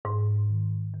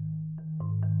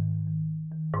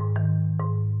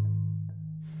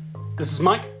This is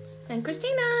Mike. And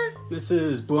Christina. This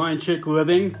is Blind Chick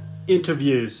Living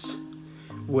interviews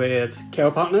with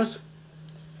care partners.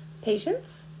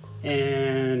 Patients.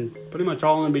 And pretty much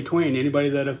all in between. Anybody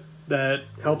that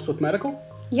helps with medical.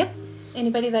 Yep.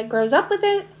 Anybody that grows up with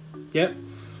it. Yep.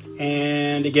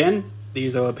 And again,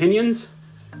 these are opinions.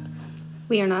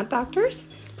 We are not doctors.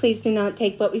 Please do not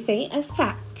take what we say as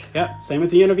fact. Yep. Same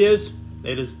with the interviews.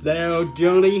 It is their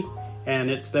journey, and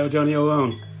it's their journey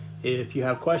alone. If you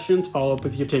have questions, follow up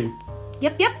with your team.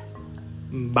 Yep.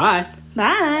 Bye.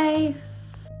 Bye.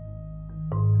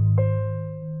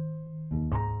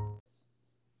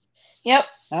 Yep.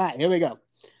 All right, here we go.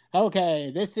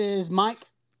 Okay, this is Mike.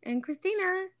 And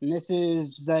Christina. And this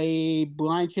is the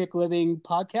Blind Chick Living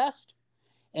podcast.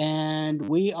 And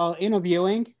we are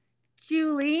interviewing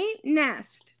Julie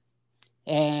Nast.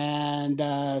 And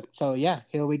so, yeah,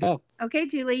 here we go. Okay,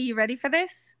 Julie, you ready for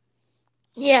this?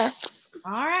 Yeah.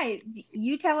 All right.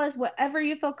 You tell us whatever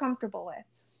you feel comfortable with.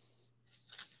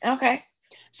 Okay.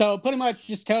 So pretty much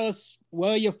just tell us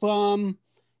where you're from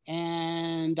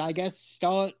and I guess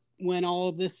start when all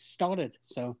of this started.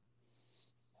 So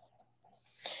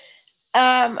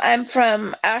I'm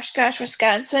from Oshkosh,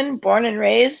 Wisconsin, born and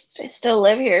raised. I still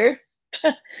live here.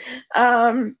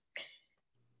 You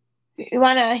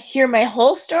want to hear my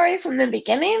whole story from the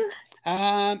beginning?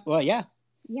 Well, yeah.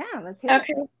 Yeah, let's hear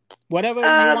it. Whatever you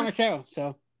want to share.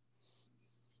 So.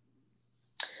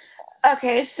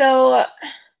 Okay, so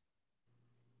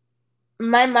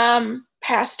my mom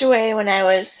passed away when I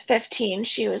was 15.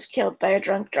 She was killed by a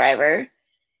drunk driver.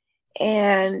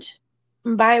 And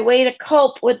my way to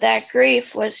cope with that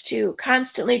grief was to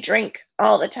constantly drink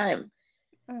all the time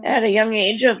at a young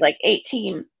age of like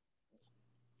 18.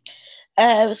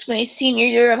 It was my senior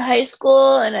year of high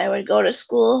school, and I would go to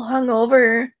school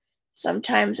hungover.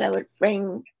 Sometimes I would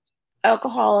bring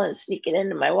alcohol and sneak it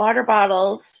into my water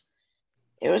bottles.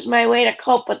 It was my way to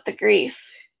cope with the grief.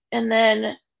 And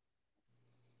then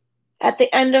at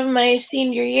the end of my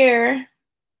senior year,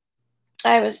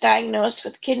 I was diagnosed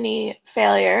with kidney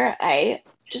failure. I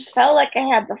just felt like I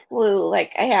had the flu,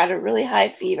 like I had a really high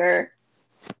fever.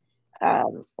 I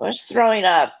was throwing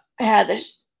up. I had the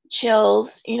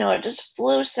chills, just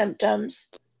flu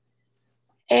symptoms.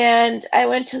 And I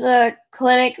went to the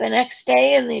clinic the next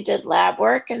day and they did lab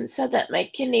work and said that my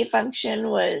kidney function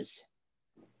was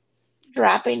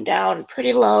dropping down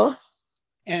pretty low.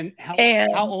 And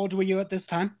how old were you at this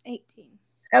time? 18.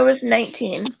 I was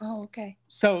 19. Oh, okay.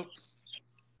 So,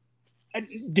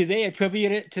 do they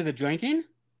attribute it to the drinking?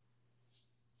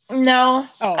 No.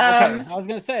 Oh, okay. I was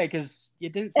going to say, because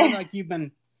it didn't seem like you've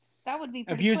been that would be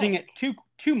abusing it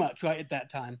too much right at that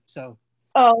time. So.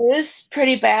 Oh, it was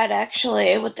pretty bad,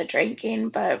 actually, with the drinking,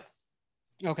 but...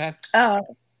 Okay. I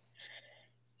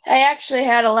actually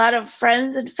had a lot of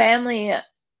friends and family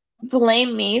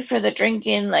blame me for the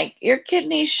drinking, like, your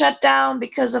kidneys shut down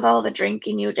because of all the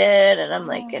drinking you did, and I'm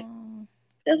like, it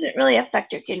doesn't really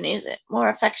affect your kidneys, it more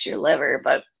affects your liver,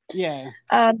 but... Yeah.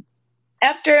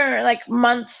 After, like,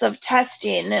 months of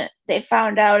testing, they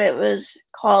found out it was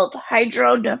called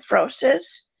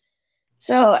hydronephrosis.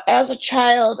 So as a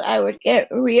child, I would get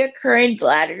reoccurring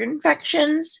bladder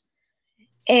infections,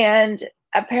 and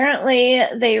apparently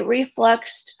they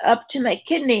refluxed up to my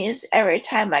kidneys every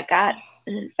time I got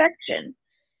an infection.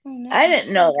 Oh, no. I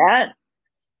didn't know that.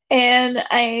 And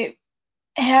I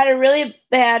had a really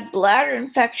bad bladder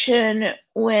infection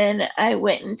when I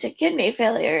went into kidney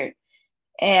failure.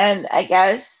 And I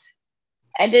guess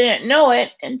I didn't know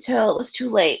it until it was too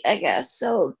late, I guess.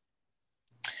 So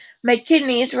my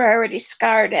kidneys were already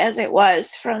scarred as it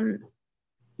was from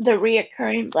the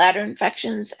reoccurring bladder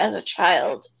infections as a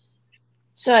child.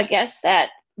 So I guess that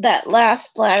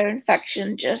last bladder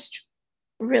infection just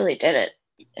really did it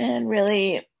and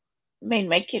really made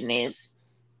my kidneys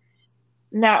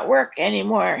not work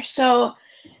anymore. So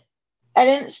I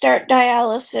didn't start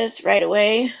dialysis right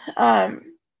away.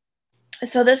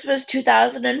 So this was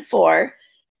 2004.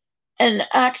 In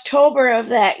October of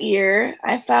that year,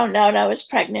 I found out I was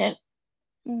pregnant.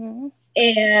 Mm-hmm.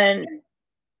 And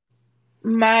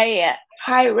my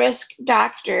high-risk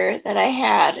doctor that I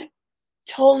had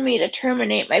told me to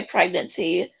terminate my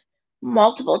pregnancy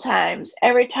multiple times.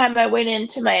 Every time I went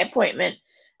into my appointment,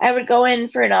 I would go in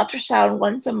for an ultrasound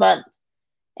once a month.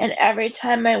 And every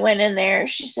time I went in there,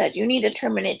 she said, you need to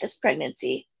terminate this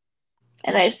pregnancy.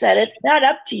 And I said, it's not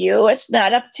up to you. It's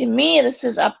not up to me. This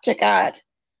is up to God.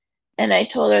 And I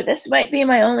told her, this might be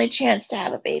my only chance to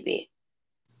have a baby.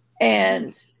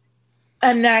 And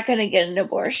I'm not going to get an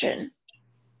abortion.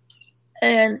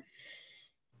 And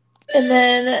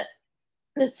then,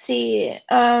 let's see,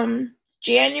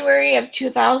 January of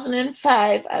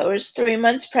 2005, I was 3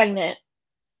 months pregnant,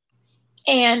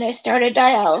 and I started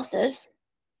dialysis.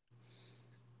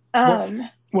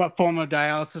 What form of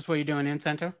dialysis were you doing in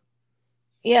center?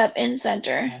 Yep, in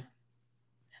center.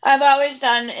 I've always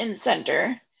done in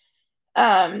center.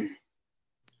 And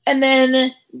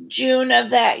then June of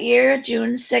that year,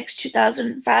 June 6,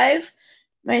 2005,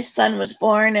 my son was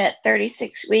born at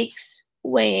 36 weeks,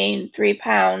 weighing 3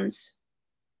 pounds,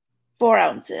 4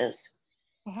 ounces.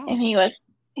 Wow. And he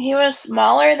was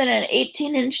smaller than an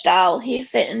 18-inch doll. He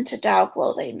fit into doll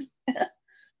clothing.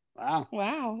 Wow.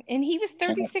 Wow. And he was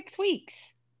 36 weeks.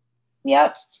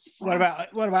 Yep. What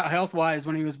about health-wise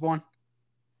when he was born?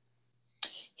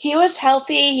 He was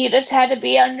healthy. He just had to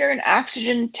be under an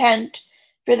oxygen tent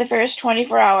for the first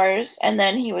 24 hours, and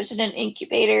then he was in an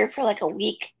incubator for like a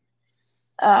week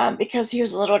because he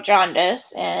was a little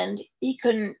jaundiced and he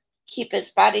couldn't keep his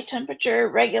body temperature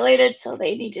regulated, so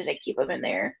they needed to keep him in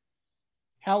there.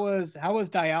 How was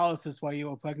dialysis while you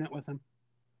were pregnant with him?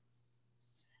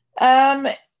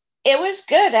 It was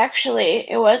good, actually.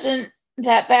 It wasn't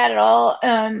that bad at all.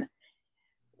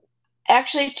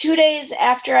 Actually, 2 days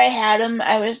after I had him,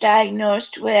 I was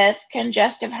diagnosed with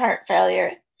congestive heart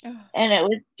failure, and it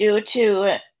was due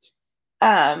to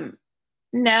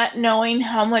not knowing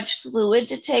how much fluid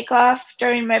to take off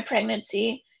during my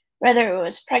pregnancy, whether it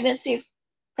was pregnancy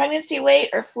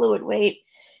weight or fluid weight,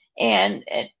 and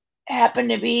it happened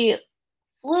to be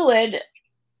fluid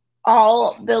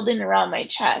all building around my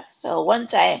chest. So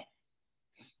once I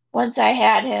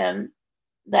had him,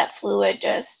 that fluid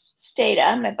just stayed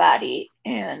on my body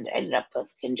and ended up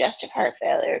with congestive heart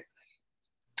failure.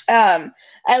 I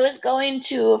was going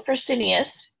to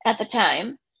Fresenius at the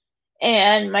time,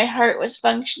 and my heart was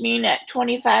functioning at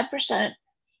 25%.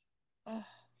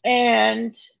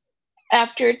 And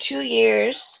after 2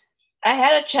 years, I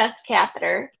had a chest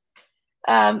catheter.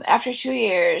 After 2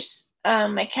 years,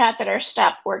 my catheter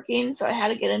stopped working, so I had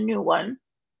to get a new one.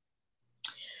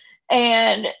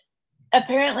 And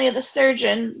apparently the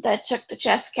surgeon that took the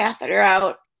chest catheter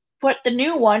out put the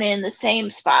new one in the same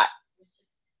spot.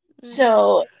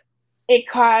 So it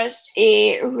caused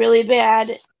a really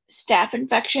bad staph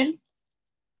infection.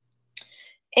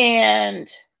 And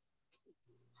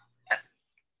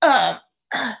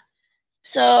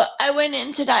so I went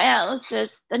into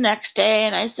dialysis the next day,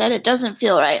 and I said, it doesn't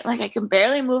feel right. Like, I can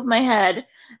barely move my head.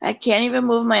 I can't even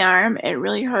move my arm. It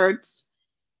really hurts.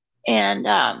 And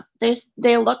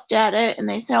they looked at it, and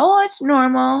they said, oh, it's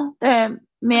normal. The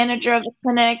manager of the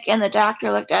clinic and the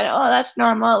doctor looked at it. Oh, that's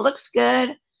normal. It looks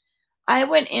good. I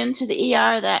went into the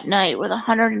ER that night with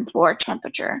 104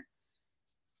 temperature.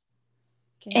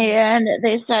 Okay. And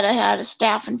they said I had a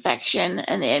staph infection,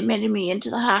 and they admitted me into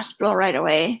the hospital right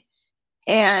away.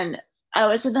 And I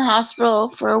was in the hospital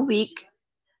for a week.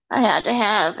 I had to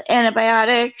have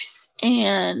antibiotics,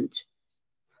 and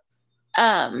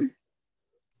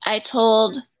I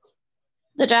told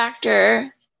the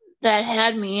doctor that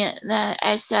had me that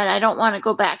I said, I don't want to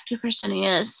go back to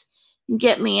Fresenius and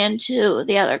get me into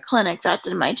the other clinic that's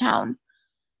in my town.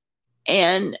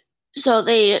 And so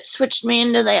they switched me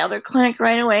into the other clinic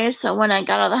right away. So when I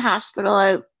got out of the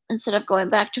hospital, instead of going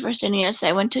back to Fresenius,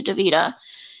 I went to DaVita.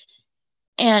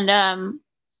 And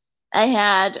I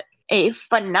had a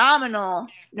phenomenal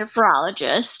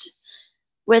nephrologist.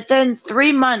 Within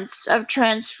 3 months of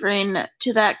transferring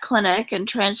to that clinic and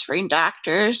transferring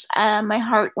doctors, my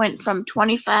heart went from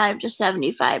 25 to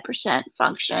 75%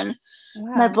 function.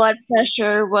 Wow. My blood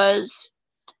pressure was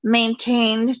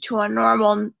maintained to a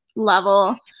normal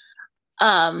level.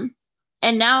 And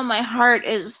now my heart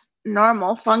is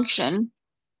normal function.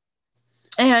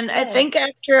 And I think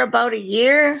after about a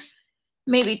year,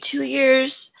 maybe 2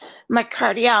 years, my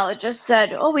cardiologist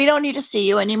said, oh, we don't need to see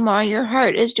you anymore. Your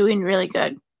heart is doing really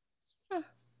good. Huh.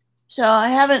 So I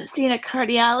haven't seen a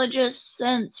cardiologist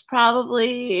since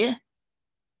probably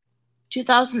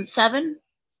 2007.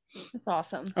 That's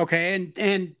awesome. Okay,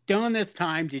 and during this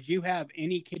time, did you have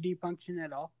any kidney function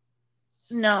at all?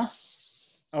 No.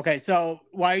 Okay, so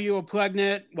while you were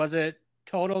pregnant, was it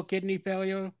total kidney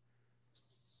failure?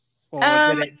 Or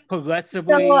did it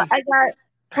progressively? So I got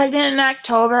pregnant in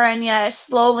October, and I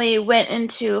slowly went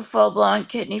into full-blown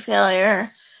kidney failure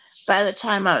by the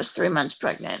time I was 3 months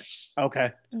pregnant.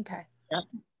 Okay. Yeah.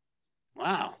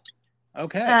 Wow.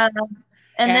 Okay.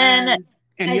 And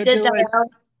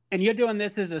you're doing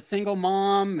this as a single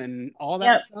mom and all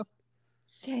that stuff?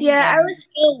 Yeah,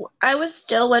 I was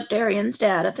still with Darian's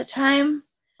dad at the time.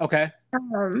 Okay.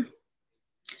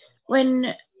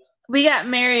 When we got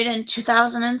married in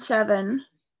 2007,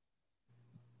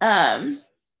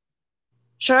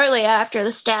 shortly after the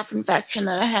staph infection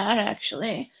that I had,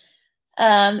 actually,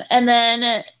 And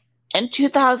then in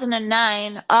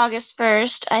 2009, August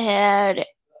 1st, I had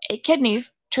a kidney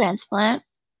transplant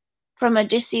from a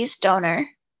deceased donor.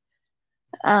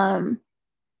 And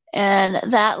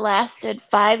that lasted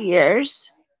 5 years.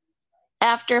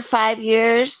 After 5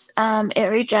 years, it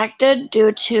rejected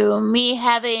due to me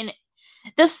having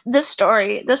this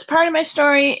part of my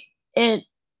story.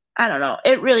 I don't know,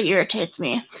 it really irritates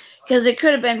me because it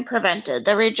could have been prevented.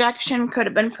 The rejection could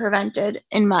have been prevented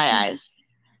in my eyes.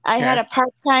 I had a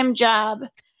part-time job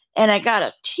and I got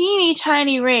a teeny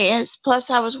tiny raise, plus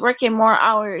I was working more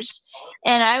hours,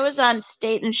 and I was on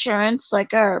state insurance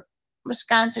like our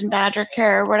Wisconsin Badger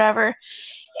Care or whatever,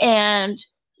 and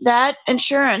that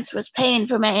insurance was paying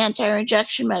for my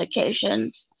anti-rejection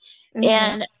medications.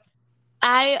 And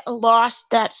I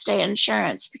lost that state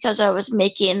insurance because I was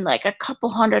making like a couple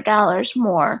 $100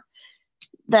 more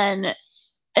than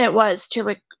it was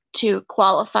to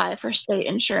qualify for state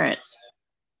insurance.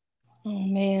 Oh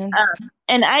man.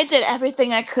 And I did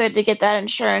everything I could to get that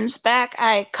insurance back.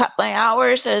 I cut my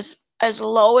hours as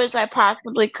low as I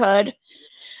possibly could.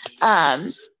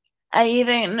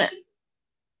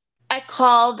 I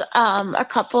called a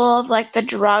couple of like the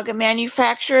drug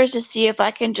manufacturers to see if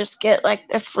I can just get like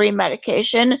the free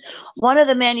medication. One of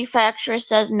the manufacturers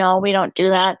says, no, we don't do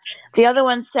that. The other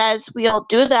one says, we'll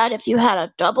do that if you had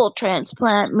a double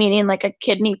transplant, meaning like a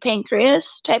kidney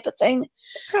pancreas type of thing.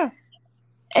 Huh.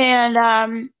 And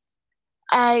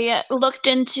I looked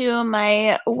into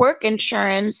my work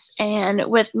insurance, and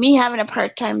with me having a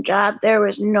part-time job, there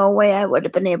was no way I would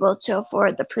have been able to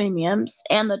afford the premiums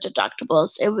and the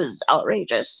deductibles. It was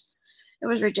outrageous. It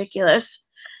was ridiculous.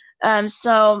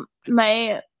 So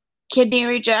my kidney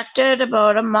rejected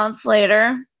about a month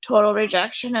later, total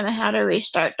rejection, and I had to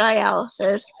restart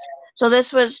dialysis. So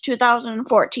this was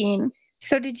 2014.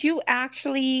 So did you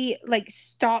actually like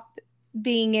stop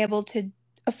being able to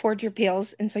afford your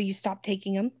pills, and so you stopped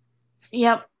taking them?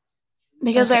 Yep.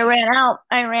 Because Okay. I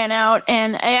ran out,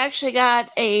 and I actually got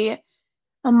a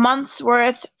month's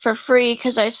worth for free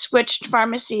because I switched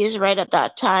pharmacies right at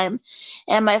that time.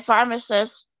 And my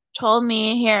pharmacist told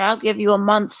me, here, I'll give you a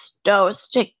month's dose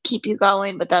to keep you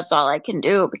going, but that's all I can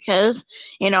do because,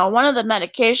 one of the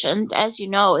medications, as you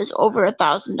know, is over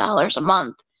 $1,000 a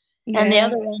month. Yeah. And the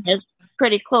other one is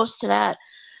pretty close to that.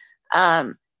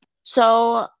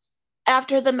 So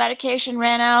after the medication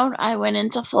ran out, I went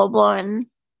into full-blown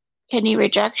kidney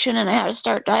rejection, and I had to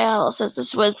start dialysis.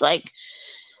 This was like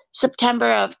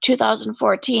September of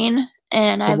 2014,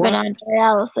 and I've been on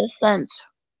dialysis since.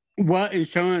 What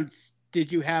insurance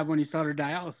did you have when you started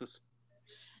dialysis?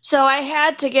 So I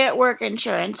had to get work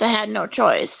insurance. I had no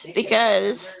choice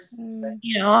because,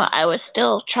 I was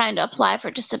still trying to apply for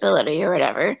disability or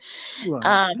whatever.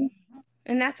 Right.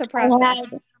 And that's a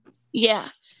process. Yeah.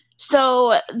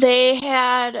 So they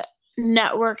had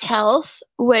network health,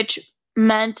 which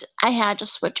meant I had to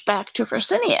switch back to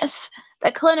Fresenius,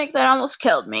 the clinic that almost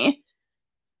killed me.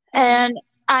 And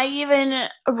I even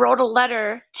wrote a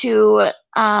letter to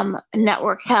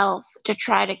network health to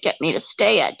try to get me to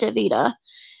stay at DaVita,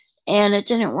 and it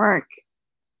didn't work.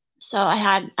 So I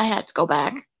had to go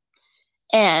back.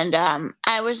 And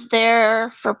I was there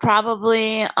for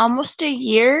probably almost a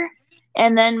year.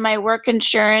 And then my work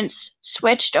insurance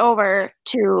switched over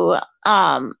to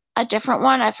a different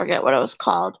one. I forget what it was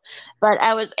called. But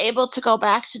I was able to go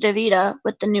back to DaVita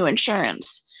with the new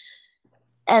insurance.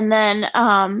 And then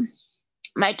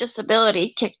my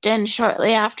disability kicked in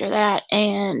shortly after that.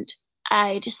 And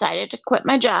I decided to quit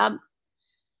my job.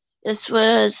 This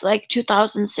was like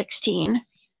 2016.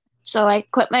 So I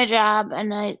quit my job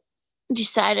and I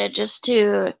decided just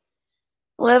to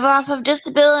live off of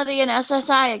disability and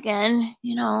SSI again,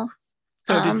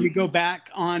 So did you go back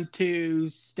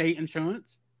onto state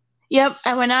insurance? Yep,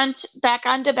 I went back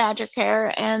onto Badger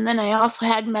Care, and then I also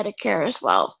had Medicare as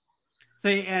well.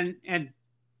 See, and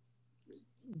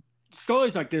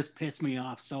stories like this piss me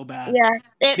off so bad. Yeah,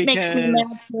 it makes me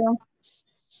mad too.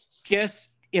 Just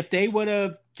if they would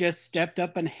have just stepped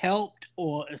up and helped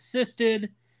or assisted,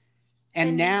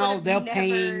 and now they're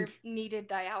paying needed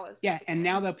dialysis. Yeah, and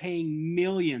now they're paying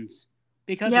millions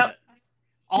because Yep.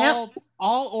 of it.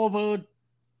 All over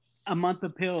a month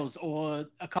of pills or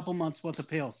a couple months worth of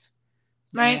pills.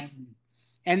 Right.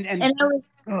 And I was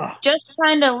just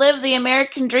trying to live the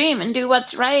American dream and do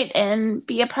what's right and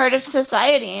be a part of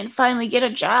society and finally get a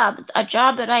job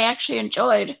that I actually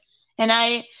enjoyed.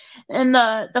 And in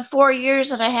the 4 years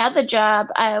that I had the job,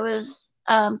 I was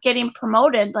getting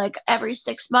promoted like every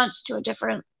 6 months to a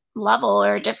different level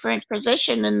or a different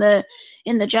position in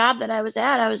the job that I was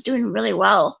at. I was doing really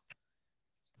well.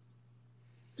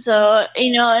 So,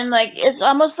 and like, it's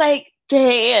almost like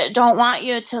they don't want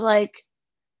you to, like,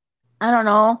 I don't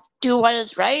know, do what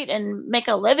is right and make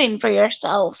a living for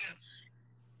yourself.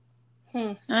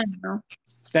 I don't know.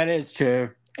 That is true.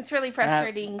 It's really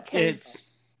frustrating because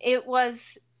mine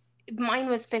was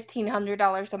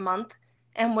 $1,500 a month,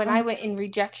 and when I went in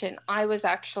rejection, I was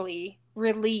actually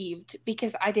relieved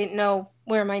because I didn't know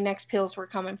where my next pills were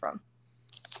coming from.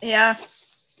 Yeah.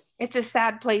 It's a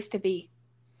sad place to be.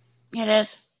 It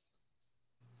is.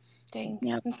 Dang.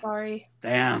 Yep. I'm sorry.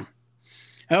 Damn.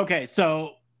 Okay,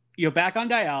 so you're back on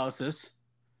dialysis.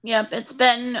 Yep, it's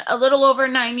been a little over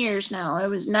 9 years now. It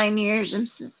was 9 years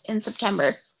in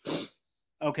September.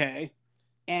 Okay.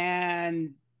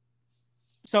 And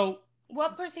so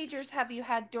what procedures have you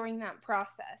had during that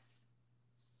process?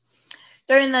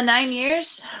 During the 9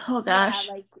 years? Oh gosh.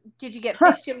 Yeah, like, did you get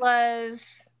fistulas?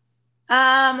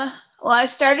 Well, I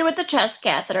started with the chest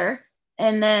catheter,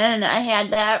 and then I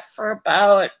had that for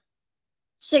about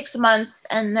 6 months,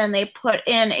 and then they put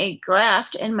in a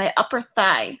graft in my upper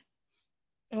thigh.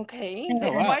 Okay.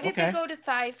 Oh, wow. Why did they go to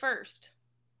thigh first?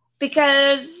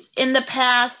 Because in the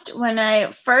past, when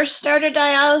I first started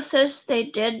dialysis, they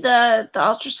did the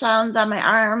ultrasounds on my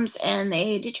arms, and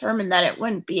they determined that it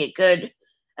wouldn't be a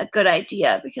good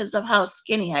idea because of how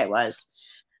skinny I was.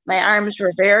 My arms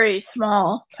were very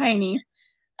small, tiny.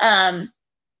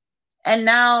 And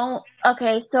now,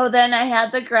 okay, so then I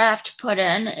had the graft put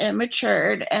in, it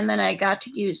matured, and then I got to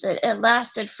use it. It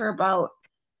lasted for about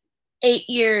 8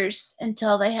 years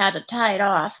until they had to tie it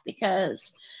off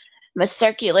because my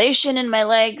circulation in my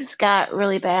legs got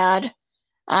really bad.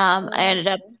 I ended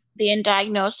up being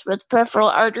diagnosed with peripheral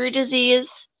artery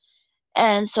disease,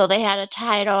 and so they had to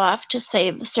tie it off to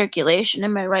save the circulation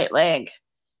in my right leg.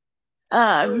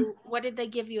 So what did they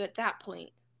give you at that point?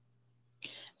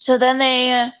 So then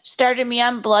they started me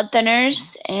on blood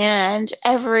thinners, and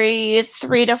every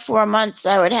 3 to 4 months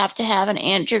I would have to have an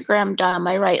angiogram done on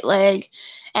my right leg,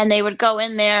 and they would go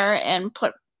in there and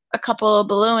put a couple of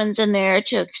balloons in there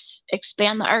to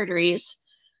expand the arteries.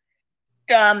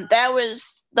 That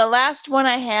was the last one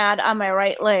I had on my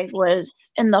right leg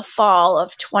was in the fall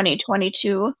of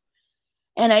 2022,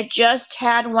 and I just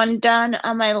had one done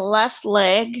on my left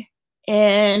leg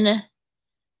in,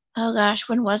 oh gosh,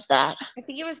 when was that? I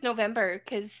think it was November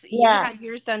because you had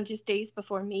yours done just days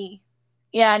before me.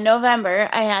 Yeah, November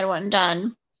I had one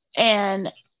done,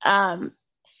 and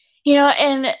you know,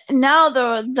 and now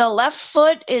the left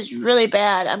foot is really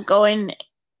bad. I'm going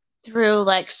through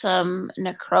like some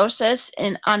necrosis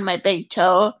on my big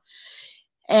toe,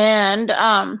 and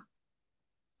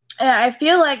I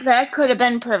feel like that could have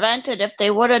been prevented if they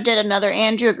would have did another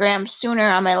angiogram sooner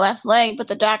on my left leg. But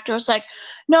the doctor was like,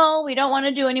 "No, we don't want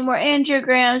to do any more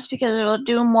angiograms because it'll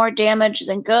do more damage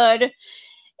than good."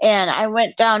 And I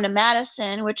went down to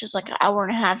Madison, which is like an hour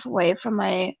and a half away from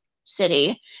my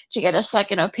city, to get a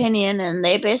second opinion, and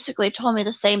they basically told me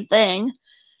the same thing.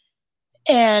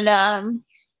 And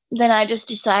then I just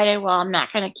decided, well, I'm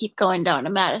not going to keep going down to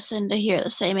Madison to hear the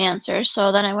same answer.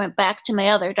 So then I went back to my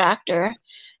other doctor,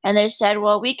 and they said,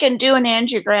 well, we can do an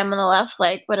angiogram on the left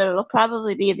leg, but it'll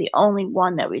probably be the only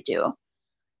one that we do.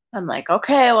 I'm like,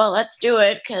 okay, well, let's do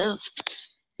it, because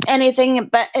anything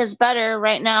is better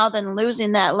right now than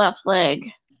losing that left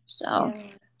leg. So,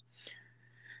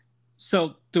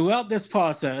 So throughout this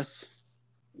process,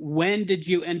 when did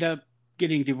you end up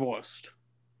getting divorced?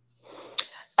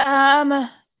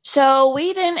 So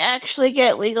we didn't actually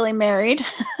get legally married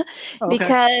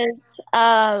because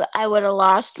I would have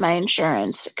lost my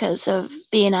insurance because of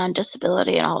being on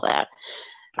disability and all that.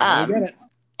 I get it.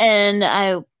 And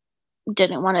I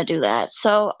didn't want to do that.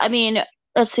 So, I mean,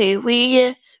 let's see,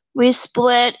 we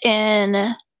split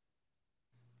in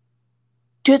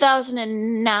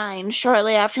 2009,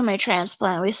 shortly after my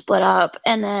transplant. We split up,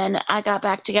 and then I got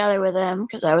back together with him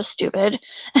because I was stupid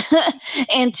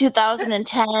in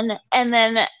 2010. And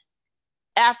then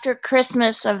after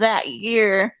Christmas of that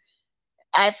year,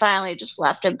 I finally just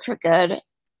left him for good.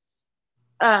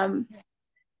 And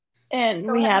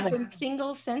so we have haven't. you been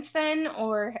single since then,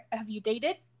 or have you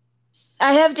dated?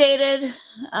 I have dated.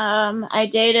 I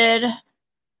dated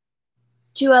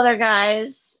 2 other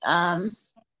guys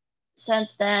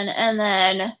since then, and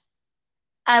then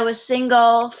I was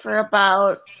single for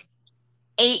about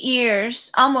 8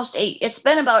 years, almost 8. It's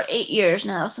been about 8 years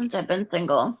now since I've been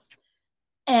single,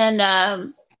 and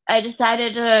I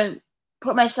decided to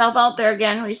put myself out there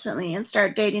again recently and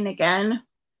start dating again,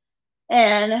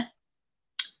 and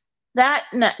that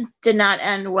did not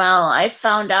end well. I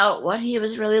found out what he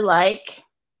was really like.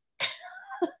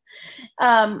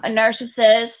 A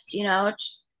narcissist, you know,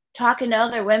 talking to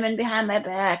other women behind my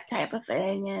back type of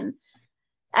thing, and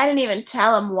I didn't even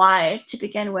tell him why to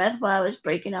begin with while I was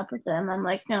breaking up with him. I'm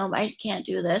like, no, I can't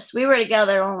do this. We were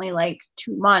together only like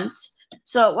 2 months.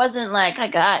 So it wasn't like I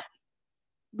got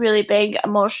really big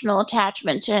emotional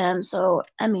attachment to him. So,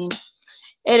 I mean,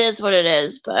 it is what it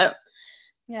is, but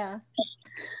Yeah.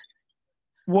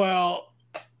 Well,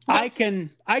 I can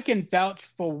vouch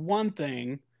for one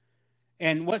thing.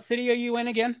 And what city are you in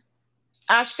again?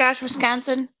 Oshkosh,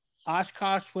 Wisconsin.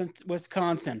 Oshkosh,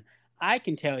 Wisconsin. I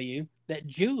can tell you that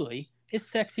Julie is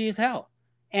sexy as hell.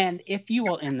 And if you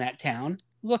are in that town,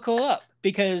 look her up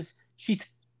because she's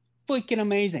freaking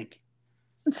amazing.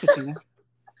 Christina,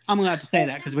 I'm allowed to say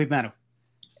that because we've met her.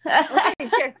 Okay,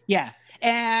 sure. Yeah.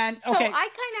 And So okay. I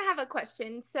kind of have a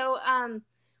question. So,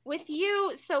 with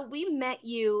you, so we met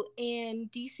you in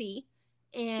DC,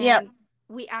 and Yep.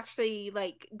 we actually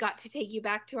like got to take you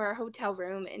back to our hotel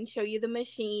room and show you the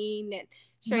machine and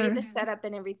show you the Mhm. setup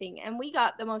and everything. And we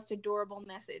got the most adorable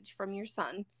message from your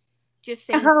son, just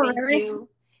saying Oh, thank really? you.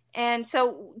 And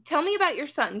so, tell me about your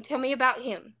son. Tell me about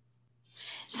him.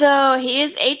 So he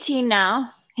is 18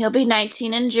 now. He'll be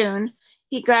 19 in June.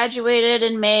 He graduated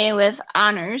in May with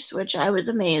honors, which I was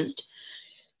amazed.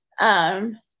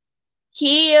 Um,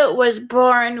 he was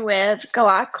born with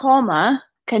glaucoma,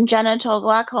 congenital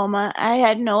glaucoma. I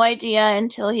had no idea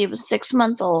until he was 6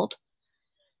 months old.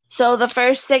 So the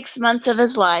first 6 months of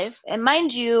his life, and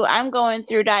mind you, I'm going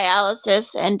through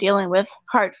dialysis and dealing with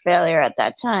heart failure at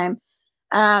that time.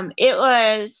 It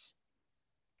was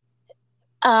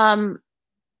um,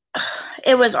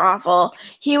 it was awful.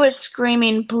 He was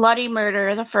screaming bloody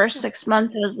murder the first 6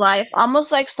 months of his life,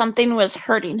 almost like something was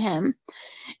hurting him.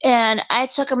 And I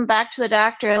took him back to the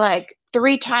doctor like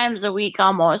 3 times a week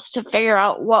almost to figure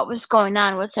out what was going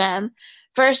on with him.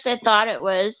 First, they thought it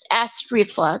was acid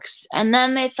reflux, and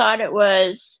then they thought it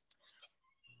was,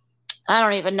 I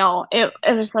don't even know. It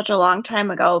was such a long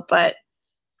time ago, but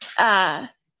uh,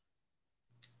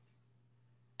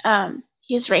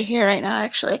 he's right here right now,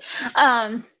 actually.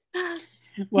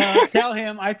 Well, tell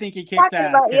him I think he kicks Talking ass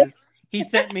about you. because he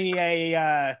sent me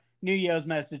a New Year's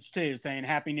message too, saying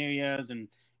Happy New Year's, and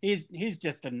he's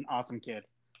just an awesome kid.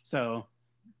 So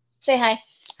Say hi.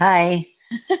 Hi.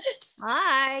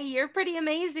 Hi, you're pretty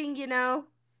amazing, you know.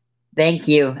 Thank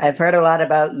you. I've heard a lot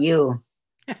about you.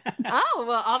 Oh,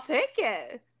 well, I'll take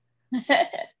it.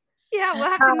 Yeah, we'll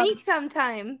have to Um, meet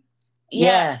sometime. yeah,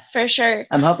 Yeah. for sure.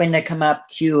 I'm hoping to come up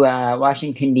to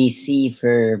Washington D.C.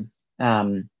 for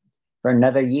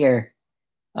another year.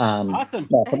 awesome.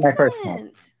 Yeah, for my first time.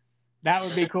 Excellent. That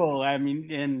would be cool. I mean,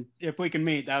 and if we can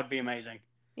meet, that would be amazing.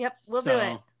 Yep, we'll do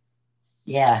it. So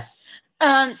Yeah.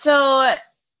 So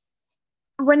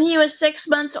when he was 6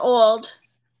 months old,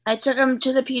 I took him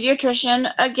to the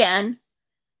pediatrician again,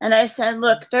 and I said,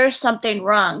 "Look, there's something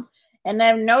wrong." And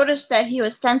I've noticed that he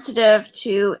was sensitive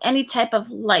to any type of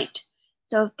light.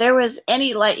 So if there was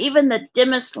any light, even the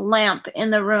dimmest lamp in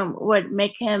the room would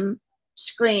make him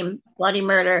scream bloody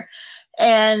murder.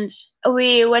 And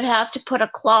we would have to put a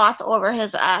cloth over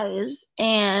his eyes,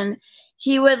 and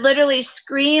he would literally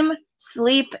scream,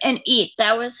 sleep, and eat.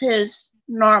 That was his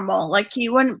normal. Like he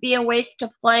wouldn't be awake to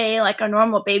play like a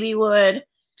normal baby would.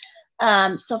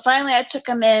 So finally, I took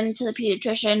him in to the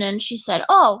pediatrician, and she said,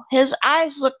 "Oh, his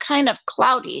eyes look kind of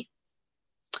cloudy."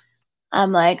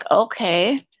 I'm like,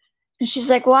 "Okay." And she's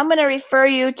like, "Well, I'm going to refer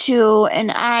you to an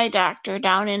eye doctor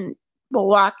down in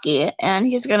Milwaukee, and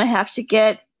he's going to have to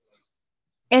get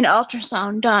an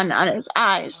ultrasound done on his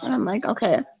eyes." And I'm like,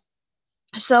 "Okay."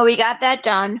 So we got that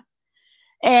done.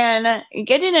 And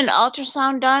getting an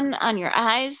ultrasound done on your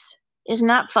eyes is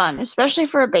not fun, especially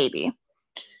for a baby,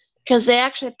 because they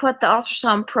actually put the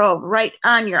ultrasound probe right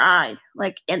on your eye,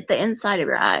 like at the inside of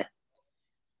your eye.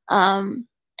 Um,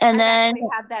 and I've then, actually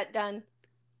had that done.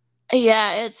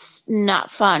 yeah, it's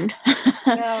not fun.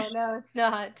 No, it's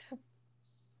not.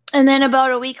 And then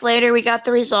about a week later, we got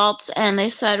the results, and they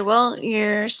said, "Well,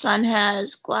 your son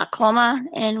has glaucoma,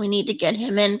 and we need to get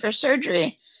him in for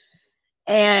surgery."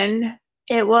 And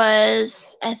it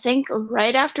was, I think,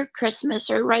 right after Christmas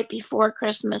or right before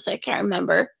Christmas. I can't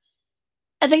remember.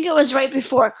 I think it was right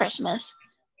before Christmas.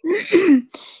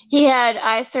 He had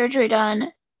eye surgery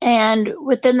done, and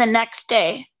within the next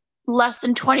day, less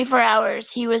than 24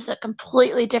 hours, he was a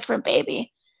completely different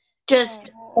baby.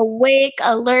 Just Oh. awake,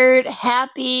 alert,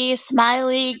 happy,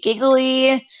 smiley,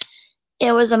 giggly.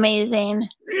 It was amazing.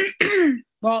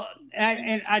 well,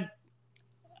 and I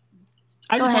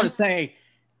Go just want ahead. to say,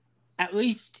 at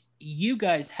least you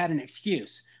guys had an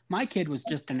excuse. My kid was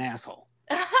just an asshole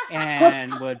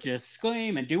and would just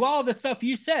scream and do all the stuff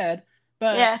you said,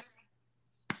 but Yeah.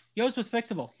 yours was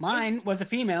fixable. is Mine was a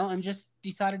female and just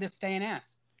decided to stay an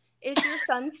ass. is your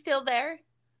son still there?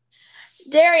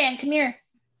 Darian, come here.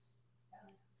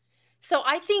 So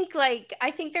I think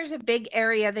there's a big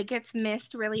area that gets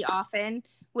missed really often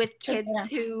with kids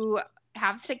who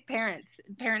have sick parents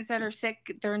that are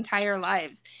sick their entire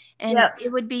lives. And Yep.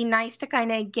 it would be nice to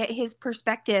kind of get his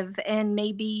perspective and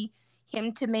maybe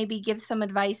him to maybe give some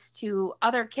advice to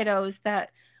other kiddos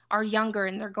that are younger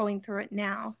and they're going through it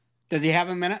now. Does he have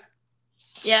a minute?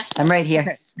 Yeah. I'm right here.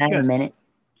 Okay, I have a good. minute.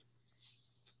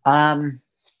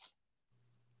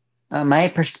 My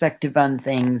perspective on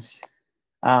things.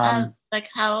 Like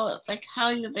how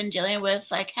you've been dealing with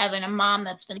like having a mom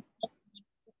that's been.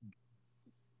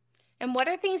 And what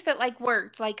are things that like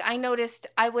worked? Like I noticed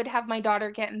I would have my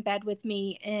daughter get in bed with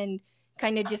me and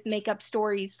kind of just make up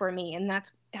stories for me, and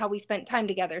that's how we spent time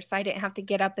together, so I didn't have to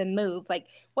get up and move. Like,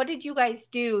 what did you guys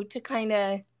do to kind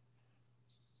of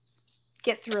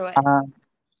get through it?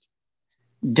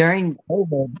 During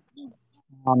COVID,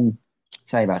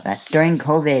 sorry about that. During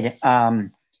COVID,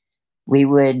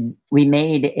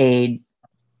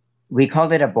 we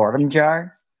called it a boredom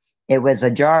jar. It was a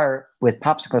jar with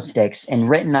popsicle sticks, and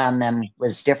written on them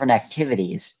was different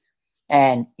activities.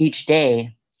 And each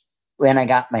day, when I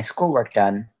got my schoolwork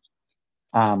done,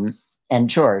 and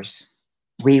chores,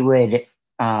 we would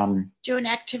do an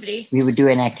activity. We would do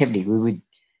an activity. We would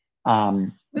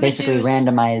basically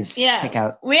randomize. Yeah, pick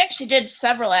out. We actually did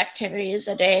several activities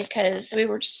a day because we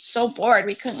were so bored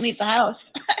we couldn't leave the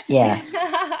house. Yeah.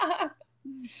 I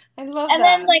love and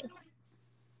that. And then like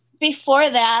before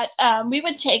that, we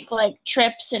would take like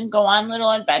trips and go on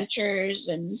little adventures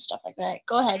and stuff like that.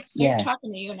 Go ahead. They're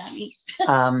talking to you, not me.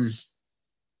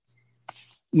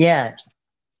 Yeah.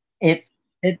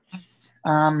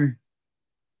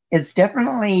 It's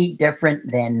definitely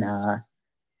different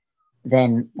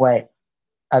than what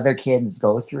other kids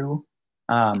go through.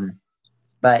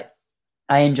 But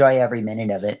I enjoy every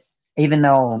minute of it, even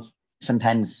though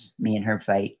sometimes me and her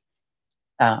fight.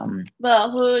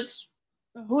 Well,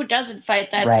 who doesn't fight?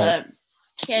 That's right. a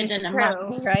kid and a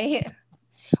mom, right?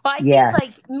 Well, I think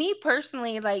like me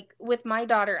personally, like with my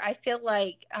daughter, I feel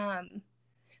like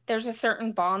there's a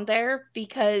certain bond there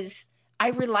because I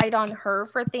relied on her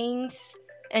for things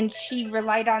and she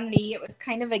relied on me. It was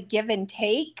kind of a give and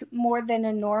take more than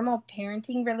a normal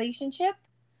parenting relationship.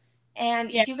 And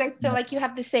do you guys feel like you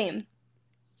have the same?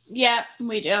 Yeah,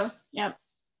 we do. Yep.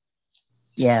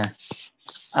 Yeah.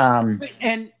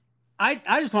 And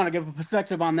I just want to give a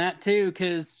perspective on that too,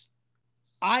 because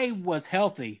I was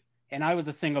healthy and I was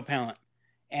a single parent.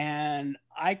 And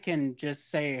I can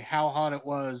just say how hard it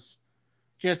was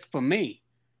just for me.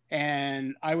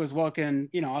 And I was working,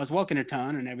 I was working a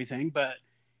ton and everything, but,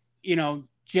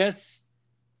 just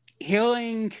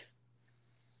healing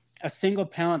a single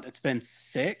parent that's been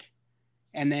sick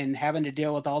and then having to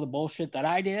deal with all the bullshit that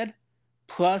I did,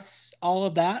 plus all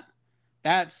of that,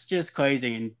 that's just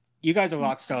crazy. And you guys are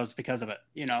rock stars because of it,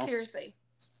 Seriously.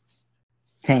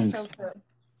 Thanks. So true.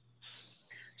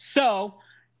 So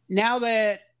now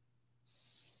that,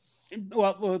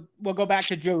 we'll go back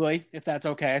to Julie, if that's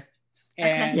okay.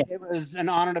 And it was an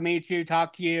honor to meet you,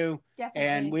 talk to you. Definitely.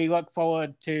 And we look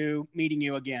forward to meeting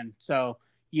you again. So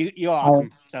you're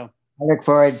awesome. So I look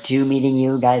forward to meeting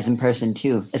you guys in person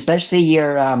too, especially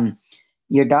your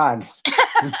dog.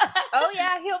 Oh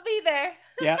yeah, he'll be there.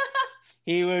 Yeah,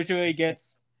 he usually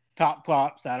gets top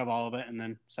props out of all of it, and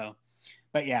then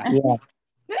but yeah.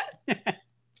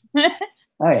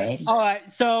 All right.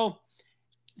 So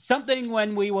something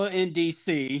when we were in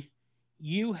DC,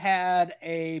 you had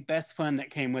a best friend that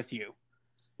came with you.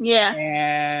 Yeah.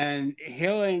 And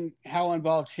hearing how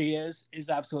involved she is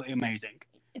absolutely amazing.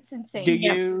 It's insane. Do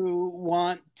you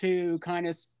want to kind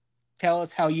of tell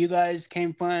us how you guys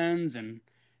became friends and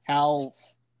how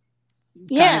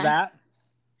kind of that?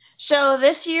 So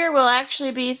this year will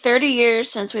actually be 30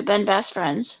 years since we've been best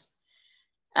friends.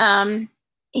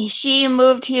 She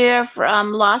moved here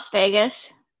from Las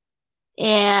Vegas,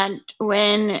 and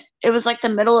when it was like the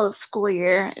middle of the school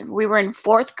year, we were in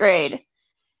 4th grade,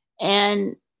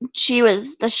 and she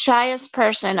was the shyest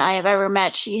person I have ever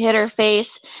met. She hid her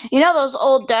face. You know those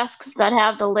old desks that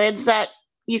have the lids that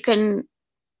you can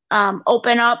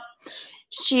open up?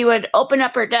 She would open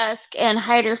up her desk and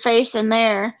hide her face in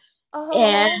there.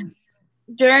 And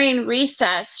during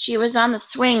recess, she was on the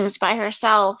swings by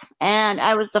herself, and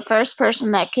I was the first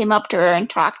person that came up to her and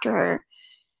talked to her.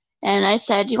 And I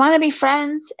said, "Do you want to be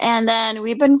friends?" And then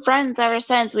we've been friends ever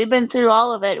since. We've been through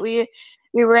all of it. We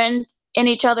were in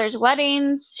each other's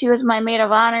weddings. She was my maid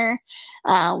of honor.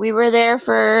 We were there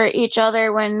for each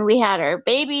other when we had our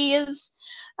babies.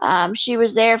 She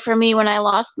was there for me when I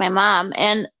lost my mom.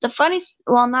 And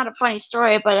not a funny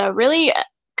story, but a really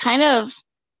kind of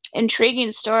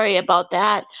intriguing story about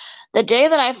that. The day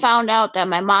that I found out that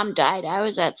my mom died, I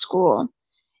was at school.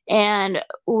 And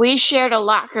we shared a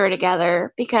locker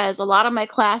together because a lot of my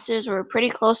classes were pretty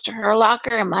close to her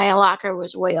locker, and my locker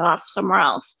was way off somewhere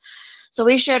else. So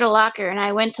we shared a locker, and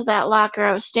I went to that locker.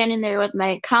 I was standing there with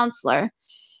my counselor,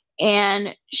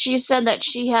 and she said that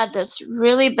she had this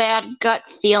really bad gut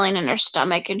feeling in her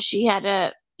stomach, and she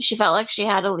felt like she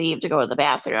had to leave to go to the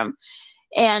bathroom.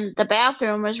 And the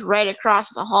bathroom was right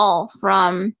across the hall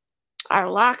from our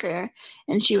locker,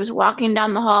 and she was walking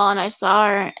down the hall, and I saw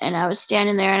her, and I was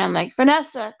standing there, and I'm like,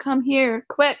 Vanessa, come here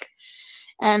quick.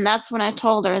 And that's when I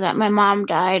told her that my mom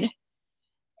died.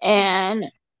 And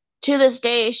to this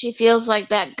day, she feels like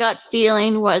that gut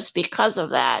feeling was because of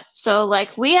that. So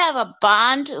like we have a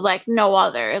bond like no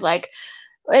other. Like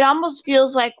it almost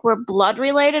feels like we're blood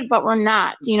related, but we're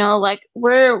not. Like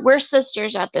we're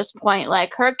sisters at this point.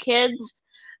 Like her kids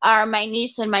are my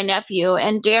niece and my nephew,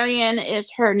 and Darian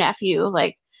is her nephew.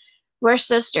 Like we're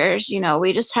sisters.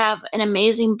 We just have an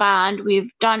amazing bond. We've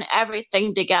done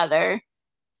everything together.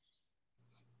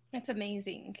 That's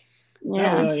amazing. Yeah.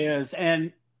 That really is.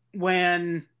 And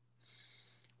when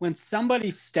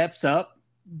somebody steps up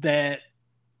that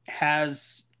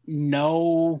has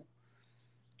no,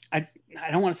 I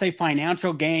don't want to say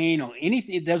financial gain or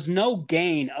anything. There's no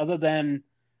gain other than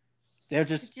they're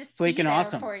just freaking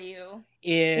awesome for you.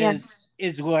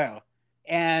 Is well.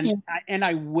 And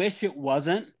I wish it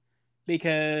wasn't,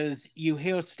 because you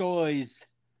hear stories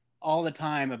all the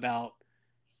time about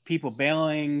people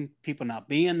bailing, people not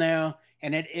being there,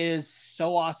 and it is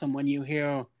so awesome when you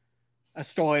hear a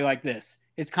story like this.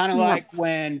 It's kind of like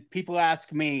when people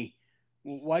ask me,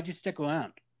 why'd you stick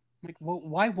around? I'm like, well,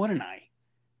 why wouldn't I?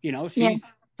 She's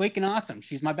freaking awesome.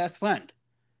 She's my best friend.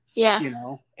 Yeah.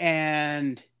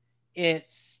 And I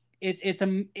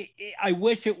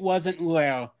wish it wasn't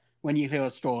rare when you hear a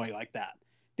story like that,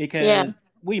 because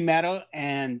we met her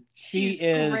and she's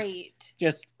great.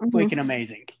 Just freaking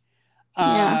amazing.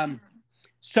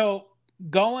 So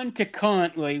going to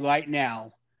currently right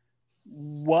now,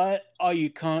 what are you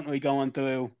currently going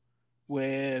through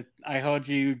with? I heard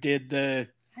you did the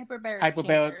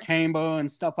hyperbaric chamber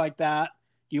and stuff like that.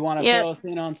 Do you want to fill us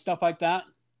in on stuff like that?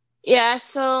 Yeah,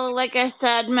 so like I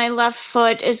said, my left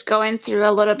foot is going through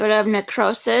a little bit of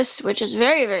necrosis, which is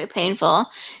very, very painful.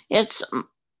 It's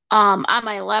on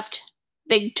my left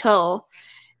big toe.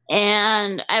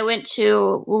 And I went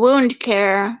to wound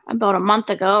care about a month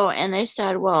ago, and they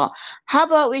said, well, how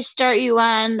about we start you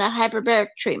on the hyperbaric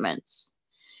treatments?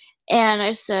 And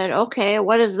I said, okay,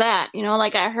 what is that?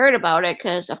 Like I heard about it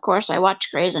because, of course, I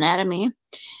watch Grey's Anatomy.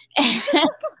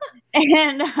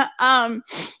 And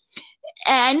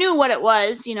I knew what it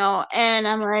was, and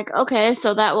I'm like, okay,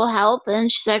 so that will help. And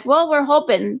she's like, well, we're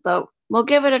hoping, but we'll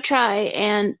give it a try.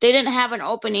 And they didn't have an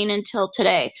opening until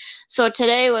today. So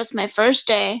today was my first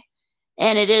day,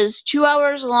 and it is 2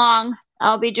 hours long.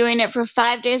 I'll be doing it for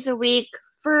 5 days a week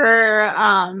for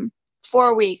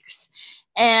 4 weeks.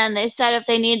 And they said if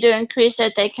they need to increase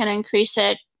it, they can increase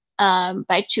it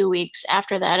by 2 weeks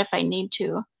after that if I need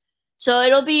to. So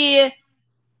it'll be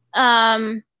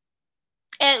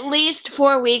at least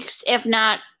 4 weeks, if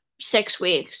not 6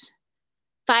 weeks,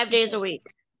 5 days a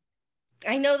week.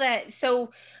 I know that.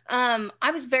 So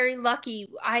I was very lucky.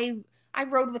 I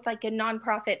rode with like a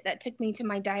nonprofit that took me to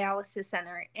my dialysis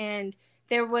center, and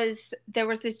there was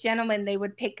this gentleman they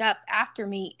would pick up after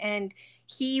me, and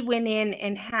he went in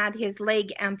and had his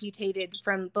leg amputated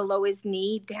from below his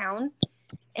knee down.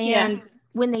 And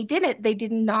when they did it, they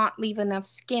did not leave enough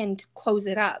skin to close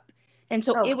it up. And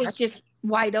so it was just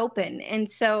wide open. And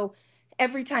so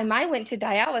every time I went to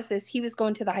dialysis, he was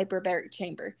going to the hyperbaric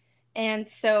chamber. And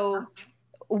so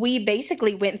we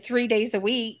basically went 3 days a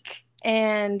week,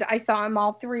 and I saw him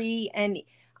all 3, and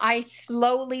I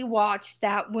slowly watched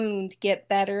that wound get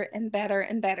better and better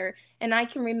and better. And I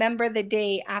can remember the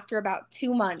day after about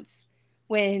 2 months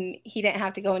when he didn't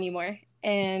have to go anymore,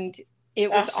 and it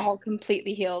was all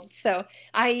completely healed. So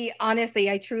I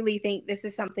truly think this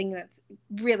is something that's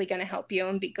really going to help you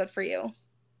and be good for you.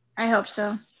 I hope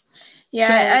so.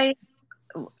 Yeah,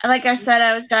 like I said,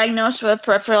 I was diagnosed with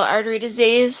peripheral artery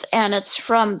disease, and it's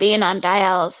from being on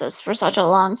dialysis for such a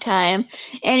long time.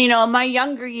 And, my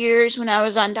younger years when I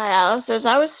was on dialysis,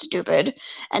 I was stupid,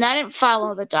 and I didn't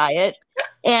follow the diet.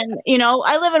 And,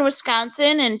 I live in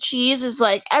Wisconsin, and cheese is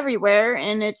like everywhere,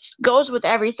 and it goes with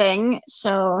everything.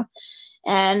 So,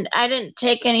 and I didn't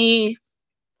take any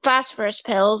phosphorus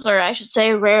pills, or I should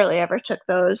say rarely ever took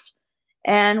those.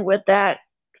 And with that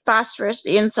phosphorus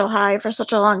being so high for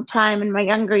such a long time in my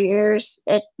younger years,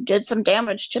 it did some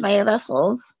damage to my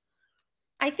vessels.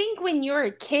 I think when you're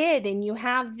a kid and you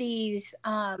have these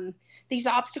these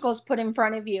obstacles put in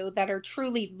front of you that are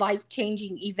truly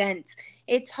life-changing events.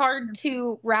 It's hard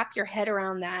to wrap your head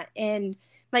around that. And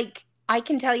like, I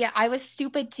can tell you, I was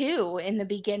stupid too in the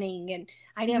beginning, and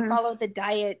I didn't follow the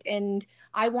diet, and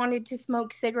I wanted to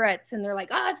smoke cigarettes, and they're like,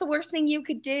 oh, it's the worst thing you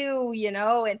could do, you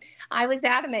know? And I was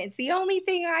adamant, it's the only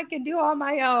thing I can do on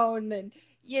my own. And,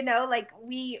 you know, like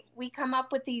we come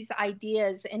up with these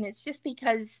ideas, and it's just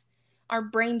because our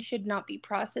brain should not be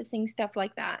processing stuff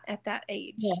like that at that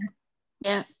age.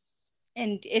 Yeah.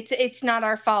 And it's not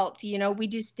our fault, you know, we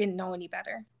just didn't know any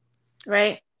better.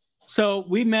 Right. So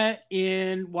we met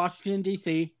in Washington,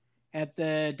 D.C. at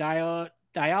the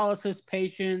Dialysis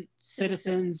Patient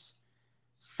Citizens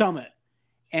Summit.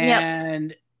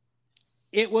 And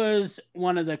it was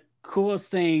one of the coolest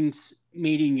things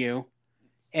meeting you.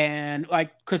 And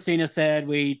like Christina said,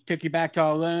 we took you back to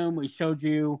our room. We showed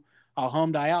you our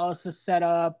home dialysis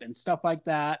setup and stuff like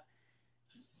that.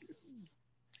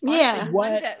 Yeah.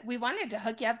 Honestly, we wanted to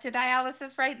hook you up to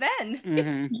dialysis right then.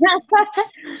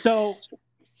 Mm-hmm. So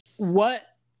what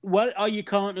are you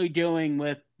currently doing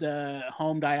with the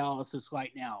home dialysis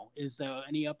right now? Is there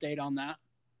any update on that?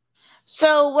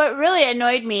 So what really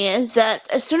annoyed me is that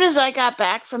as soon as I got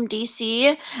back from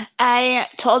DC, I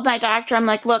told my doctor, I'm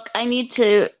like, look, I need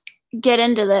to get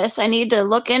into this. I need to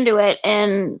look into it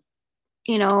and,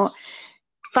 you know,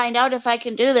 find out if I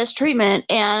can do this treatment.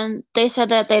 And they said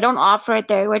that they don't offer it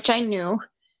there, which I knew.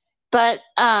 But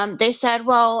they said,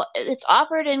 well, it's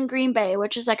offered in Green Bay,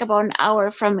 which is like about an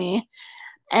hour from me.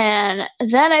 And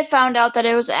then I found out that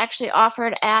it was actually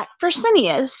offered at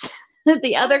Fresenius,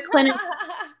 the other clinic.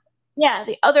 Yeah,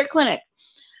 the other clinic.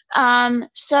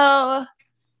 So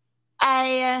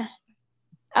I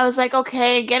was like,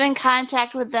 okay, get in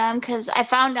contact with them, because I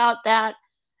found out that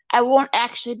I won't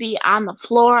actually be on the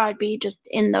floor. I'd be just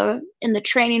in the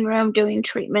training room doing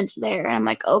treatments there. And I'm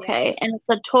like, okay. And it's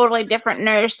a totally different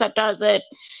nurse that does it.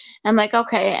 I'm like,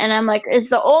 okay. And I'm like, is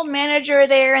the old manager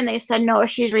there? And they said, no,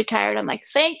 she's retired. I'm like,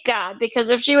 thank God, because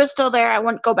if she was still there, I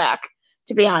wouldn't go back,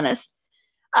 to be honest.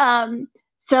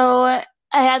 So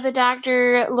I had the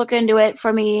doctor look into it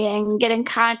for me and get in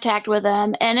contact with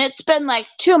them. And it's been like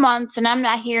 2 months and I'm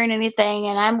not hearing anything.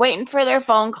 And I'm waiting for their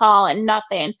phone call and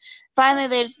nothing. Finally,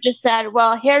 they just said,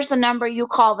 well, here's the number, you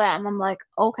call them. I'm like,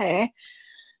 okay.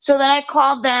 So then I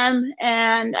called them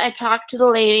and I talked to the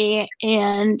lady,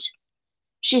 and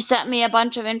she sent me a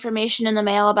bunch of information in the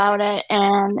mail about it.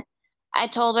 And I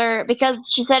told her, because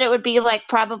she said it would be like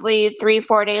probably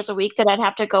 3-4 days a week that I'd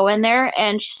have to go in there.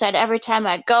 And she said every time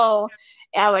I'd go,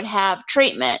 I would have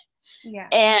treatment. Yeah.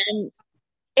 And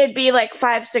it'd be like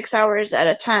 5-6 hours at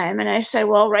a time. And I said,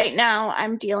 well, right now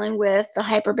I'm dealing with the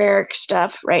hyperbaric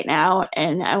stuff right now,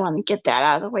 and I want to get that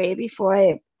out of the way before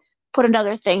I put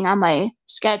another thing on my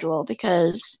schedule,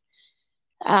 because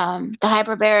the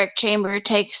hyperbaric chamber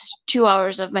takes 2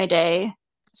 hours of my day.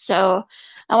 So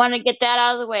I want to get that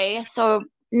out of the way. So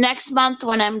next month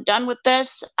when I'm done with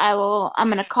this, I'm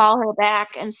going to call her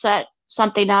back and set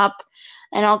something up.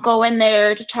 And I'll go in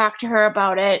there to talk to her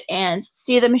about it and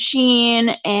see the machine,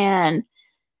 and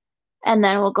then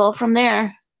we'll go from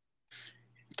there.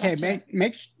 Okay, Gotcha.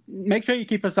 make sure you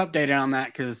keep us updated on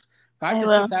that, because 5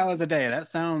 to 6 hours a day, that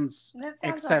sounds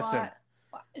excessive. A lot.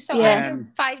 So I did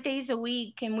 5 days a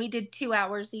week, and we did 2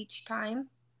 hours each time.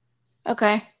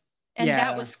 Okay. And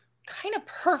that was kind of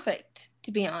perfect,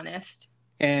 to be honest.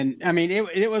 And I mean,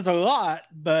 it was a lot,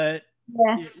 but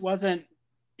it wasn't.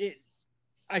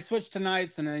 I switched to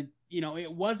nights, and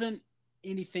it wasn't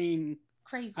anything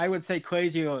crazy. I would say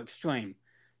crazy or extreme.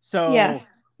 So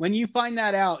when you find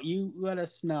that out, you let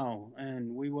us know,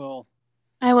 and we will.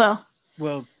 I will.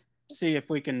 We'll see if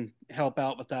we can help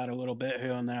out with that a little bit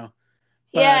here and there.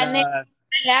 But, and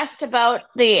they asked about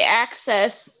the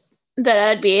access that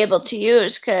I'd be able to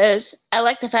use, because I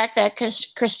like the fact that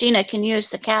Christina can use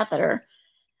the catheter.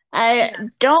 I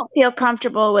don't feel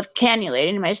comfortable with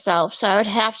cannulating myself, so I would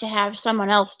have to have someone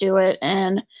else do it,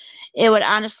 and it would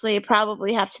honestly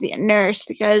probably have to be a nurse,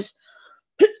 because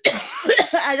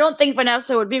I don't think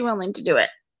Vanessa would be willing to do it.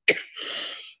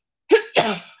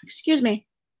 Excuse me.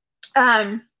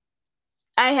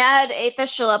 I had a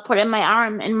fistula put in my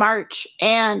arm in March,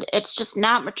 and it's just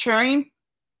not maturing.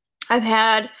 I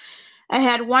had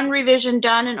one revision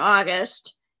done in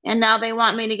August, and now they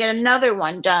want me to get another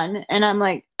one done. And I'm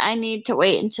like, I need to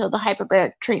wait until the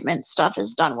hyperbaric treatment stuff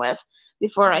is done with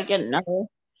before I get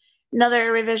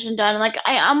another revision done. Like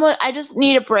I just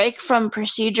need a break from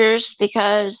procedures,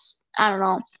 because I don't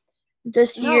know.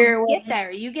 This year,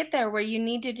 you get there where you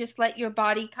need to just let your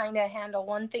body kind of handle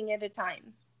one thing at a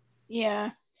time.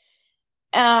 Yeah.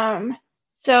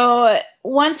 So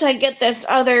once I get this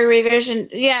other revision,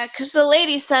 yeah, because the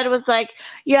lady said was like,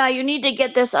 yeah, you need to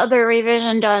get this other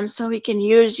revision done so we can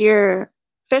use your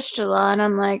fistula. And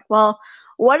I'm like, well,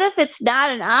 what if it's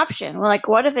not an option? Like,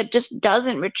 what if it just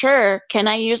doesn't mature? Can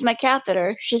I use my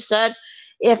catheter? She said,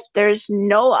 if there's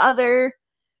no other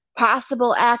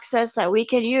possible access that we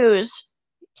can use,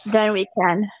 then we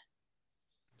can.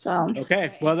 So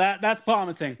Okay, well that's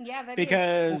promising. Yeah, that is.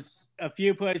 Because a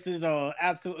few places are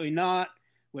absolutely not,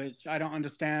 which I don't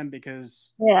understand because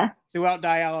yeah, throughout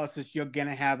dialysis you're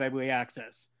gonna have every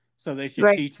access, so they should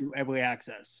right. teach you every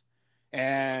access,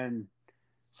 and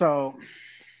so.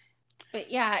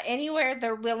 But yeah, anywhere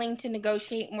they're willing to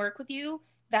negotiate and work with you,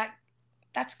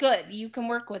 that's good. You can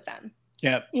work with them.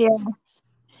 Yep. Yeah.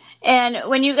 And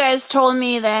when you guys told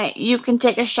me that you can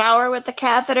take a shower with the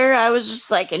catheter, I was just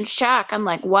like in shock. I'm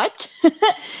like, what?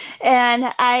 And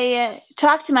I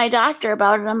talked to my doctor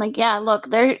about it. I'm like, yeah, look,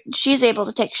 she's able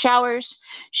to take showers.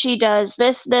 She does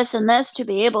this, this, and this to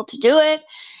be able to do it.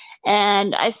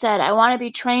 And I said, I want to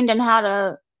be trained in how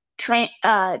to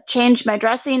change my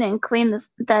dressing and clean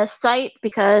the site,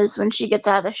 because when she gets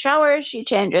out of the shower, she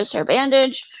changes her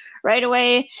bandage right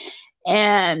away.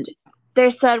 And they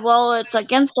said, well, it's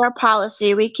against our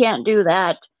policy. We can't do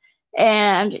that.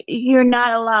 And you're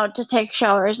not allowed to take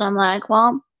showers. I'm like,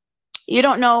 well, you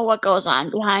don't know what goes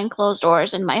on behind closed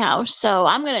doors in my house. So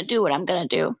I'm going to do what I'm going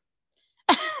to do.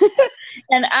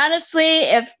 And honestly,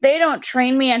 if they don't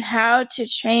train me on how to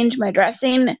change my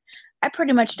dressing, I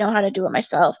pretty much know how to do it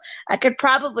myself. I could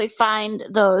probably find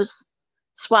those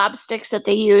swab sticks that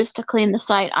they use to clean the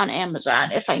site on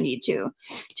Amazon if I need to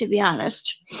be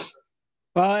honest.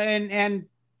 Well, and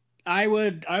I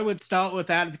would start with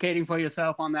advocating for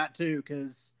yourself on that too,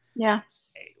 because yeah,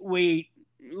 we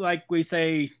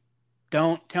say,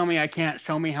 don't tell me I can't,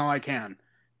 show me how I can,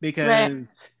 because right.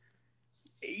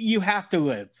 You have to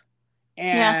live,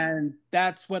 and Yeah.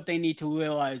 that's what they need to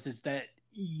realize, is that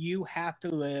you have to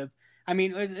live. I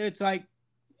mean, it's like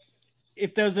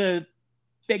if there's a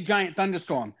big giant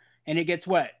thunderstorm and it gets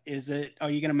wet, are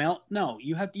you going to melt? No,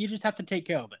 you just have to take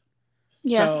care of it.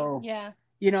 Yeah. So Yeah.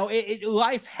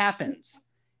 life happens.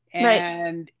 Right.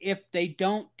 And if they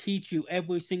don't teach you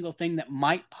every single thing that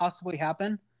might possibly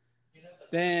happen,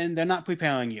 then they're not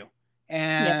preparing you.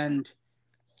 And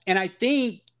I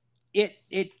think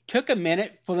it took a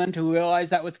minute for them to realize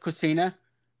that with Christina,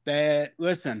 that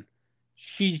listen,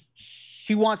 she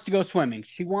wants to go swimming.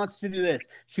 She wants to do this.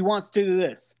 She wants to do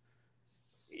this.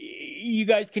 You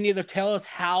guys can either tell us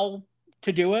how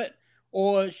to do it,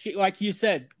 or she, like you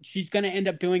said, she's going to end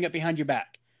up doing it behind your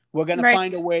back. We're going to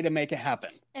find a way to make it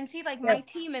happen. And see, like my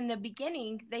team in the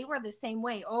beginning, they were the same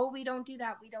way. Oh, we don't do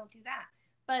that. We don't do that.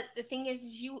 But the thing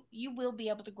is you will be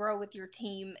able to grow with your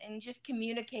team and just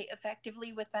communicate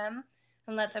effectively with them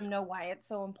and let them know why it's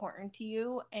so important to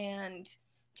you, and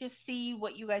just see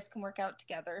what you guys can work out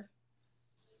together.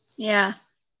 Yeah.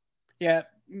 Yeah.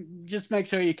 Just make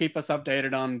sure you keep us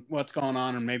updated on what's going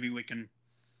on, and maybe we can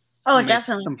make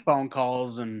definitely some phone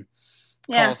calls and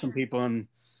call some people and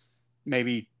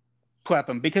maybe prep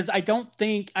them, because I don't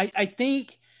think I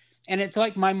think, and it's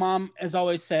like my mom has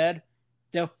always said,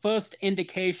 the first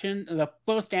indication, the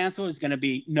first answer is going to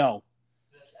be no.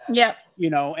 Yep.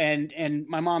 And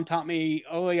my mom taught me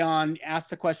early on, ask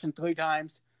the question 3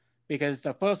 times, because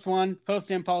the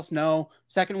first impulse, no.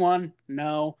 Second one,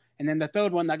 no. And then the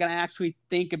third one, they're going to actually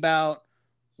think about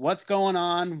what's going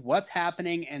on, what's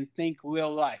happening, and think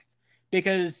real life.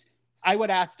 Because I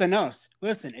would ask the nurse,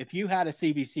 listen, if you had a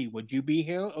CBC, would you be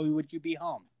here or would you be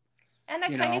home? And I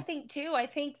kind of think too, I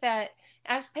think that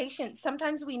as patients,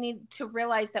 sometimes we need to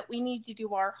realize that we need to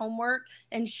do our homework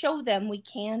and show them we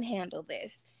can handle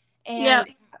this.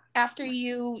 And after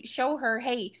you show her,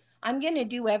 hey, I'm going to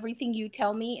do everything you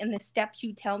tell me and the steps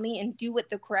you tell me and do it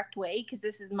the correct way, because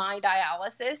this is my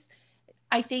dialysis,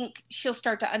 I think she'll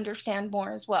start to understand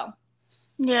more as well.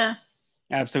 Yeah.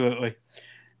 Absolutely.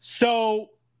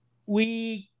 So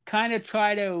we kind of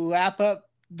try to wrap up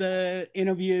the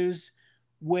interviews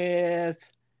with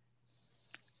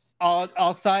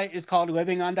our site is called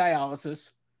Living on Dialysis.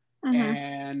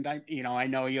 And I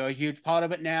know you're a huge part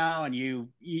of it now, and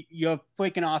you're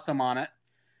freaking awesome on it.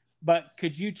 But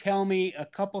could you tell me a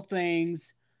couple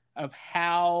things of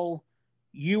how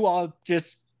you are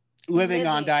just living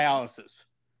on dialysis?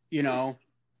 Well,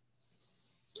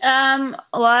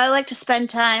 I like to spend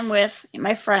time with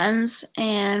my friends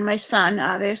and my son,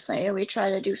 obviously. We try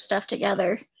to do stuff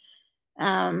together.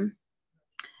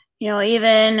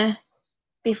 Even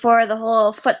before the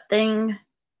whole foot thing,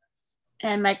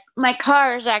 and my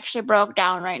car is actually broke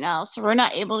down right now, so we're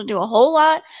not able to do a whole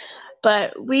lot,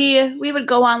 but we would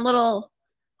go on little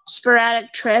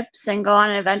sporadic trips and go on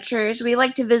adventures. We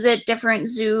like to visit different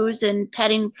zoos and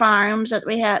petting farms that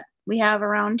we have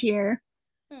around here.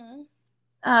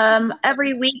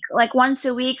 Every week, like once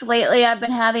a week lately, I've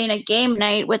been having a game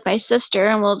night with my sister,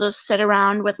 and we'll just sit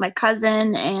around with my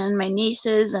cousin and my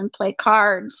nieces and play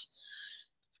cards.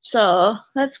 So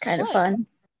that's kind of fun.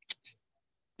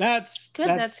 That's good.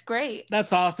 That's great.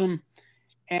 That's awesome.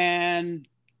 And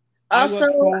also, I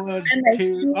look forward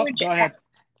to. Go ahead.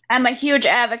 I'm a huge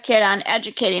advocate on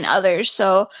educating others.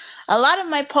 So a lot of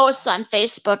my posts on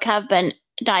Facebook have been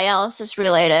dialysis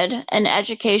related and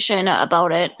education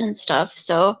about it and stuff.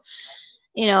 So,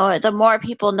 the more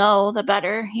people know, the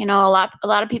better. A lot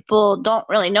of people don't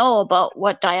really know about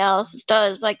what dialysis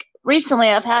does. Like recently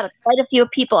I've had quite a few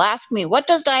people ask me, what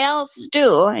does dialysis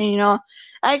do? And,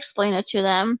 I explain it to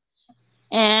them,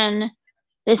 and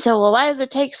they said, well, why does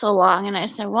it take so long? And I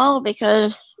said, well,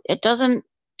 because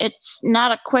it's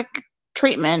not a quick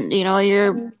treatment.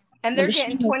 And they're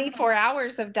getting 24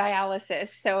 hours of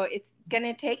dialysis, so it's going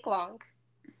to take long.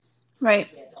 Right.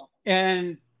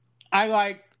 And I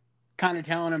like kind of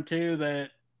telling them too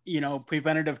that,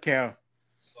 preventative care.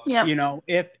 Yeah.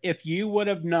 If you would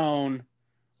have known,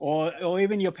 or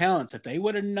even your parents, if they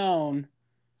would have known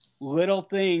little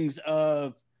things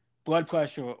of blood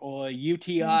pressure or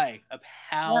UTI, of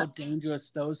how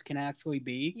dangerous those can actually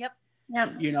be.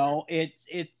 Yep.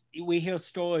 We hear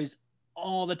stories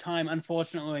all the time,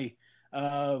 unfortunately,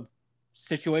 of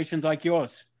situations like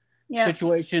yours.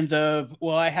 Situations of,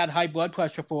 well, I had high blood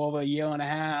pressure for over a year and a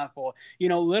half, or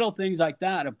little things like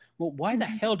that. Of, well, why the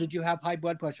hell did you have high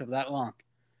blood pressure for that long?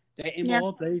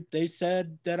 They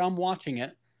said that I'm watching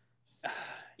it.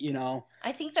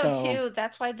 I think too,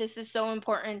 that's why this is so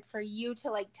important for you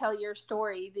to tell your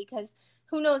story, because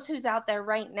who knows who's out there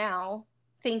right now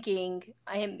thinking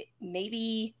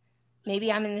maybe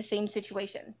I'm in the same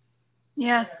situation.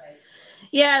 Yeah,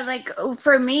 like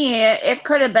for me, it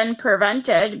could have been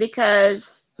prevented,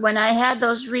 because when I had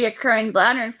those reoccurring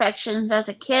bladder infections as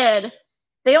a kid,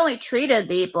 they only treated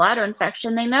the bladder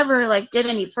infection. They never did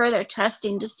any further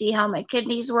testing to see how my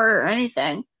kidneys were or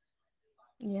anything.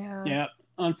 Yeah,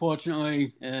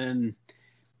 unfortunately. And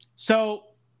so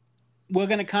we're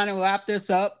going to kind of wrap this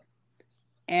up,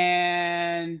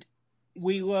 and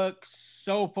we look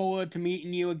so forward to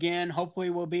meeting you again. Hopefully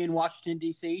we'll be in Washington,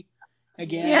 D.C.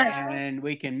 again, and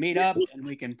we can meet up and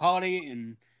we can party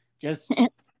and just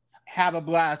have a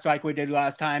blast like we did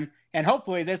last time. And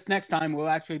hopefully this next time we'll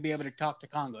actually be able to talk to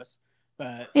Congress.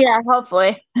 But yeah,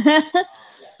 hopefully.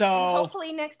 So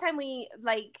hopefully next time we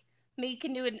maybe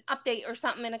can do an update or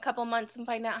something in a couple months and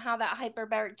find out how that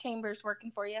hyperbaric chamber is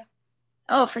working for you.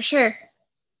 Oh, for sure.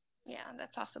 Yeah,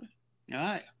 that's awesome. All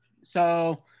right.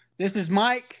 So this is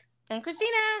Mike. And Christina.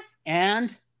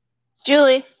 And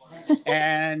Julie.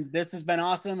 And this has been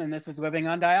awesome, and this is Living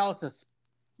on Dialysis.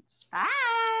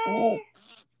 Bye.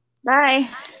 Bye.